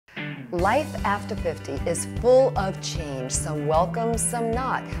Life after 50 is full of change, some welcome, some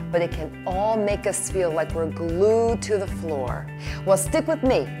not, but it can all make us feel like we're glued to the floor. Well, stick with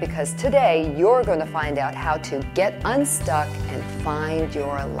me, because today you're going to find out how to get unstuck and find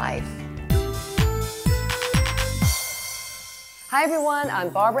your life. Hi everyone, I'm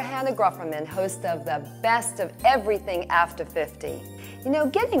Barbara Hannah Grufferman, host of the Best of Everything After 50. You know,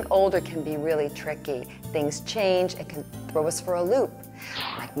 getting older can be really tricky. Things change, it can throw us for a loop.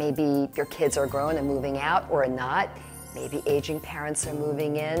 Like maybe your kids are grown and moving out or not. Maybe aging parents are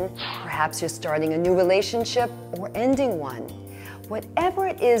moving in. Perhaps you're starting a new relationship or ending one. Whatever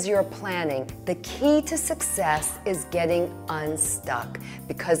it is you're planning, the key to success is getting unstuck.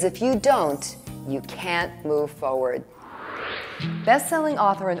 Because if you don't, you can't move forward. Best-selling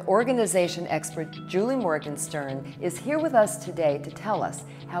author and organization expert Julie Morgenstern is here with us today to tell us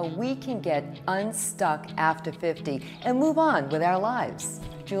how we can get unstuck after 50 and move on with our lives.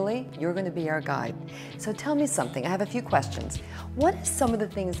 Julie, you're going to be our guide. So tell me something. I have a few questions. What are some of the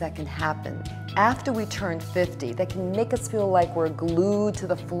things that can happen after we turn 50 that can make us feel like we're glued to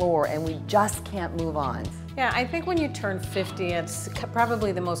the floor and we just can't move on? Yeah, I think when you turn 50, it's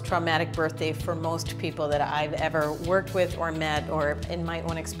probably the most traumatic birthday for most people that I've ever worked with or met, or in my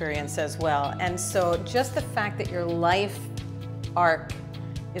own experience as well. And so just the fact that your life arc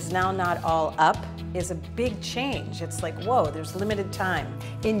is now not all up is a big change. It's like, whoa, there's limited time.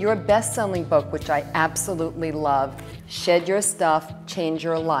 In your best-selling book, which I absolutely love, Shed Your Stuff, Change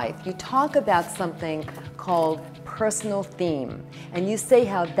Your Life, you talk about something called personal theme, and you say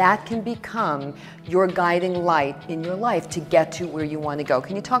how that can become your guiding light in your life to get to where you want to go.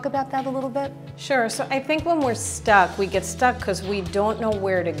 Can you talk about that a little bit? Sure. So I think when we're stuck, we get stuck because we don't know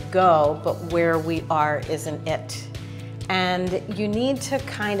where to go, but where we are isn't it. And you need to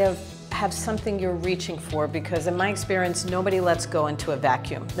kind of have something you're reaching for, because in my experience, nobody lets go into a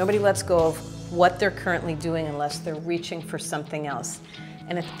vacuum. Nobody lets go of what they're currently doing unless they're reaching for something else.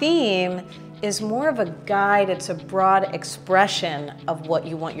 And a theme is more of a guide. It's a broad expression of what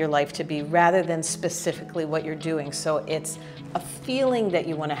you want your life to be rather than specifically what you're doing. So it's a feeling that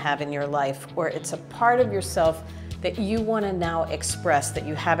you want to have in your life, or it's a part of yourself that you want to now express that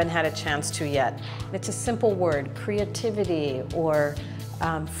you haven't had a chance to yet. And it's a simple word, creativity, or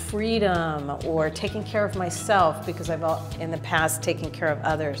freedom, or taking care of myself, because I've in the past taken care of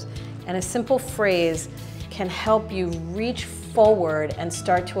others. And a simple phrase can help you reach forward and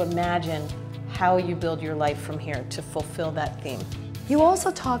start to imagine how you build your life from here to fulfill that theme. You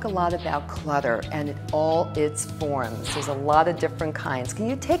also talk a lot about clutter and all its forms. There's a lot of different kinds. Can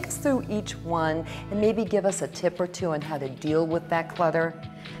you take us through each one and maybe give us a tip or two on how to deal with that clutter?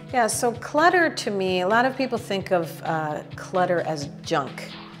 Yeah, so clutter to me, a lot of people think of clutter as junk,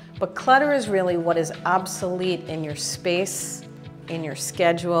 but clutter is really what is obsolete in your space, in your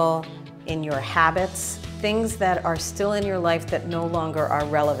schedule, in your habits, things that are still in your life that no longer are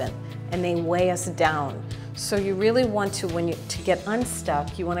relevant, and they weigh us down. So you really want to, to get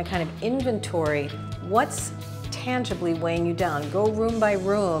unstuck, you want to kind of inventory what's tangibly weighing you down. Go room by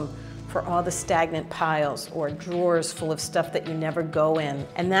room for all the stagnant piles or drawers full of stuff that you never go in.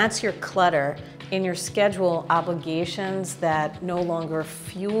 And that's your clutter. In your schedule, obligations that no longer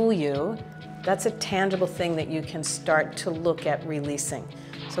fuel you, that's a tangible thing that you can start to look at releasing.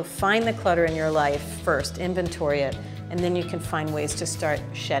 So find the clutter in your life first, inventory it, and then you can find ways to start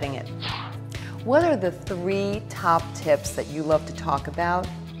shedding it. What are the 3 top tips that you love to talk about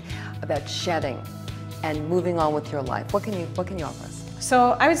shedding and moving on with your life? What can you offer us?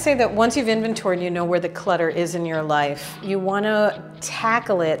 So I would say that once you've inventoried, you know where the clutter is in your life, you want to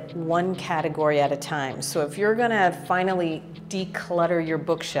tackle it one category at a time. So if you're going to finally declutter your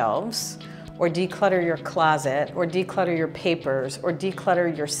bookshelves, or declutter your closet, or declutter your papers, or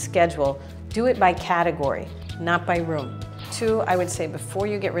declutter your schedule, do it by category, not by room. 2, I would say before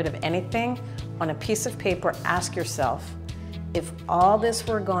you get rid of anything, on a piece of paper, ask yourself, if all this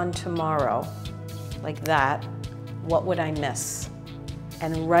were gone tomorrow, like that, what would I miss?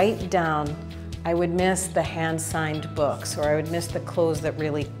 And write down, I would miss the hand-signed books, or I would miss the clothes that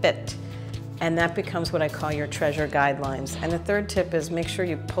really fit. And that becomes what I call your treasure guidelines. And the 3rd tip is make sure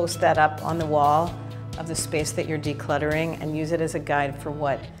you post that up on the wall of the space that you're decluttering and use it as a guide for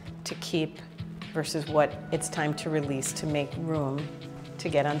what to keep versus what it's time to release to make room to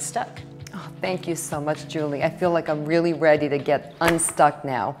get unstuck. Oh, thank you so much, Julie. I feel like I'm really ready to get unstuck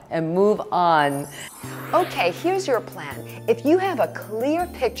now and move on. Okay, here's your plan. If you have a clear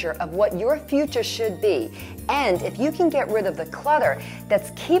picture of what your future should be, and if you can get rid of the clutter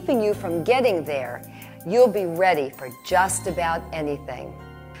that's keeping you from getting there, you'll be ready for just about anything.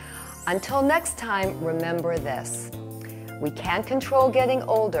 Until next time, remember this. We can't control getting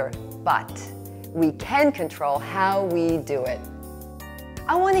older, but we can control how we do it.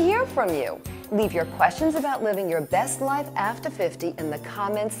 I want to hear from you. Leave your questions about living your best life after 50 in the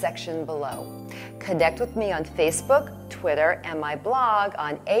comments section below. Connect with me on Facebook, Twitter, and my blog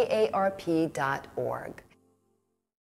on aarp.org.